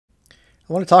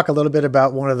I want to talk a little bit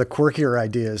about one of the quirkier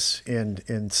ideas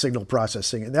in signal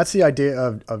processing, and that's the idea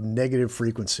of negative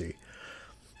frequency.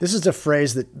 This is a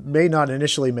phrase that may not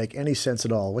initially make any sense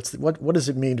at all. What does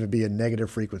it mean to be a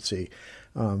negative frequency?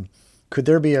 Could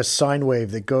there be a sine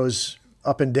wave that goes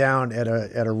up and down at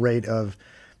a rate of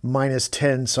minus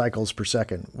 10 cycles per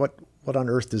second? What on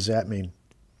earth does that mean?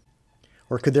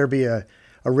 Or could there be a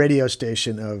radio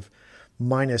station of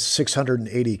minus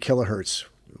 680 kilohertz?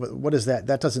 What is that?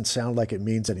 That doesn't sound like it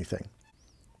means anything.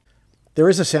 There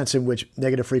is a sense in which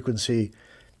negative frequency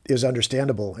is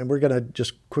understandable, and we're going to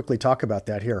just quickly talk about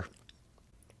that here.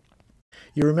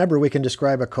 You remember we can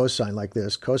describe a cosine like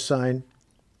this. Cosine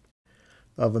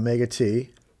of omega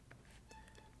t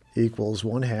equals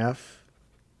 1/2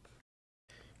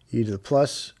 e to the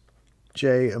plus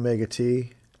j omega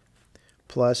t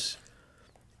plus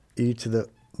e to the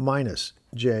minus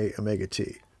j omega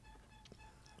t.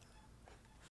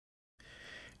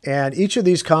 And each of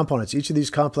these components, each of these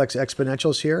complex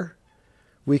exponentials here,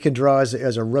 we can draw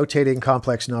as a rotating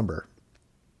complex number.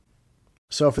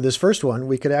 So for this first one,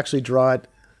 we could actually draw it,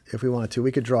 if we wanted to,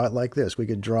 we could draw it like this. We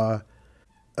could draw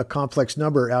a complex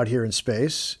number out here in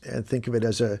space and think of it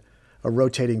as a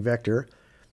rotating vector.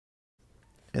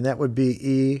 And that would be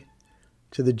e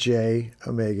to the j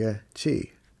omega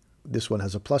t. This one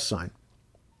has a plus sign.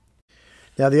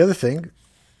 Now the other thing,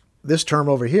 this term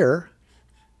over here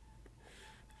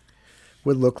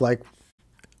would look like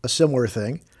a similar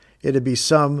thing. It'd be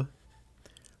some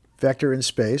vector in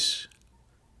space.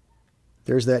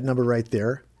 There's that number right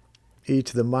there, e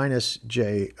to the minus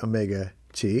j omega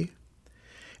t.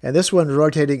 And this one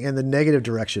rotating in the negative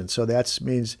direction, so that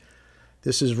means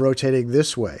this is rotating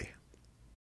this way.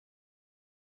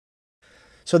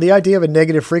 So the idea of a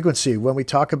negative frequency when we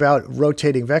talk about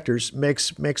rotating vectors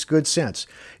makes good sense.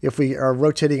 If we are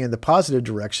rotating in the positive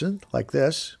direction, like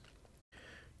this,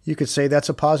 you could say that's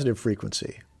a positive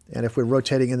frequency. And if we're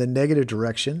rotating in the negative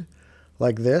direction,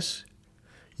 like this,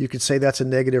 you could say that's a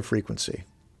negative frequency.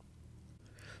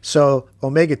 So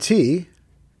omega t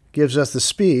gives us the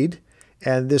speed,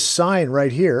 and this sign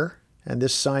right here and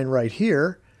this sign right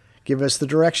here give us the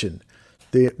direction.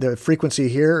 The frequency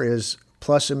here is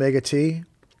plus omega t,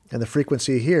 and the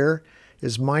frequency here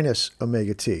is minus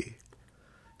omega t.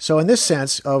 So in this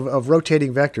sense of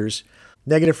rotating vectors,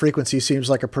 negative frequency seems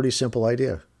like a pretty simple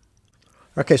idea.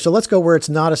 Okay, so let's go where it's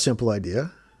not a simple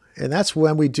idea. And that's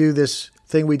when we do this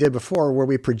thing we did before where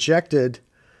we projected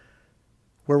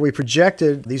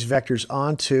these vectors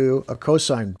onto a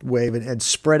cosine wave and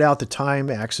spread out the time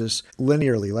axis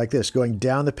linearly like this, going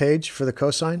down the page for the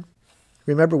cosine.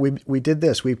 Remember, we did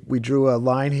this. We drew a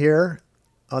line here.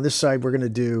 On this side, we're going to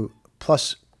do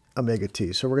plus omega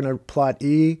t. So we're going to plot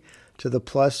e to the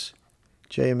plus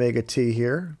j omega t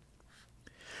here.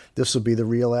 This will be the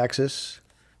real axis.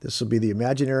 This will be the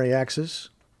imaginary axis.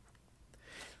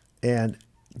 And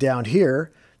down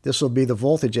here, this will be the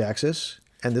voltage axis,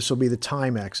 and this will be the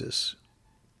time axis.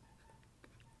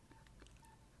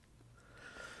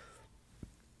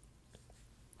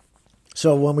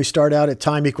 So when we start out at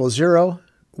time equals 0,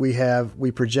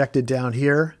 we projected down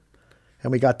here,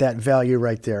 and we got that value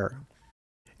right there.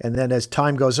 And then as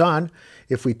time goes on,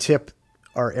 if we tip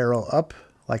our arrow up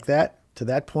like that to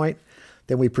that point,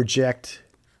 then we project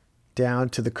down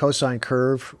to the cosine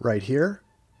curve right here.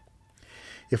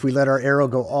 If we let our arrow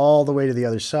go all the way to the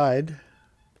other side,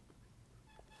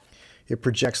 it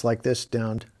projects like this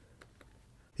down.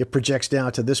 It projects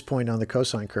down to this point on the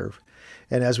cosine curve.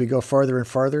 And as we go farther and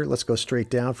farther, let's go straight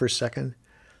down for a second.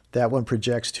 That one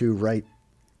projects to right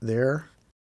there.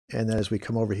 And then as we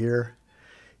come over here,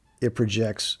 it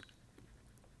projects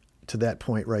to that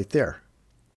point right there.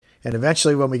 And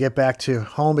eventually when we get back to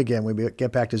home again, when we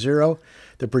get back to 0,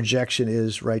 the projection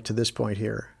is right to this point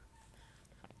here.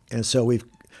 And so with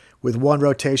one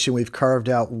rotation, we've carved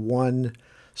out one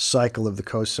cycle of the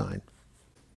cosine.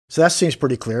 So that seems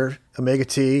pretty clear. Omega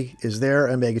t is there,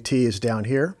 omega t is down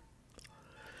here.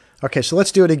 Okay, so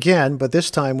let's do it again, but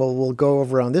this time we'll go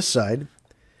over on this side,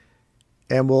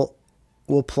 and we'll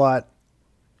plot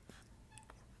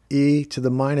e to the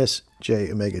minus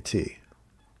j omega t.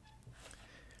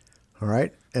 All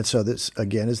right, and so this,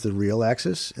 again, is the real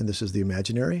axis, and this is the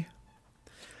imaginary.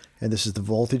 And this is the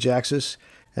voltage axis,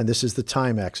 and this is the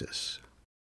time axis.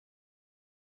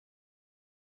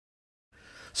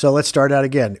 So let's start out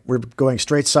again. We're going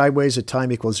straight sideways at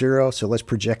time equals 0, so let's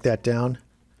project that down.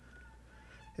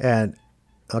 And,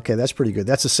 okay, that's pretty good.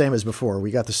 That's the same as before.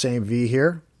 We got the same V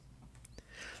here.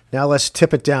 Now let's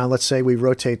tip it down. Let's say we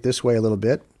rotate this way a little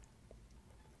bit.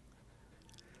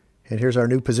 And here's our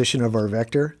new position of our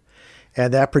vector.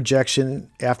 And that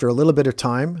projection, after a little bit of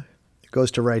time,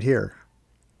 goes to right here.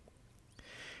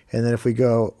 And then if we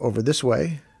go over this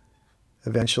way,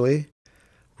 eventually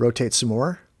rotate some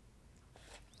more,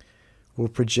 we'll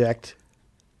project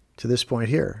to this point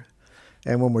here.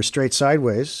 And when we're straight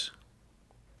sideways,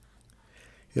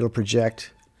 it'll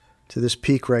project to this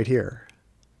peak right here.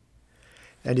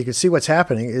 And you can see what's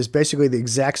happening is basically the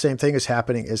exact same thing is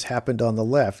happening as happened on the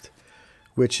left,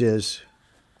 which is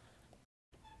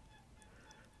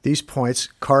these points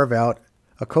carve out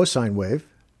a cosine wave,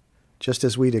 just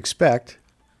as we'd expect.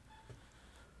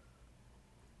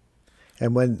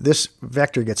 And when this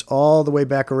vector gets all the way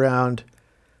back around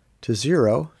to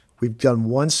 0, we've done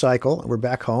one cycle, and we're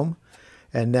back home,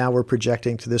 and now we're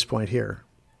projecting to this point here.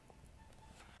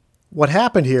 What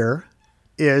happened here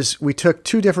is we took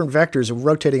two different vectors and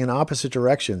rotating in opposite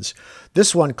directions.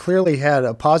 This one clearly had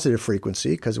a positive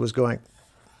frequency because it was going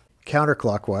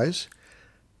counterclockwise.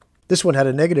 This one had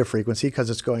a negative frequency because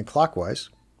it's going clockwise.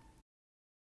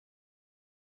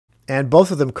 And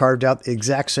both of them carved out the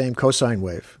exact same cosine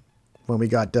wave when we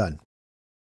got done.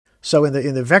 So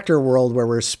in the vector world where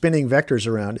we're spinning vectors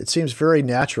around, it seems very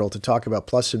natural to talk about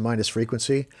plus and minus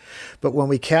frequency. But when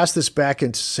we cast this back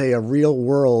into, say, a real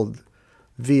world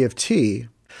v of t,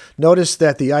 notice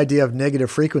that the idea of negative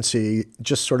frequency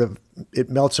just sort of, it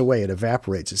melts away, it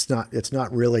evaporates. It's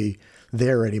not really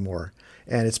there anymore.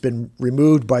 And it's been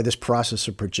removed by this process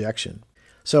of projection.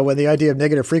 So when the idea of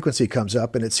negative frequency comes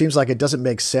up, and it seems like it doesn't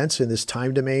make sense in this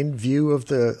time domain view of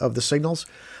the signals,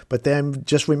 but then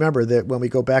just remember that when we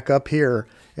go back up here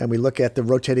and we look at the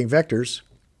rotating vectors,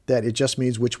 that it just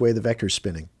means which way the vector is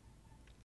spinning.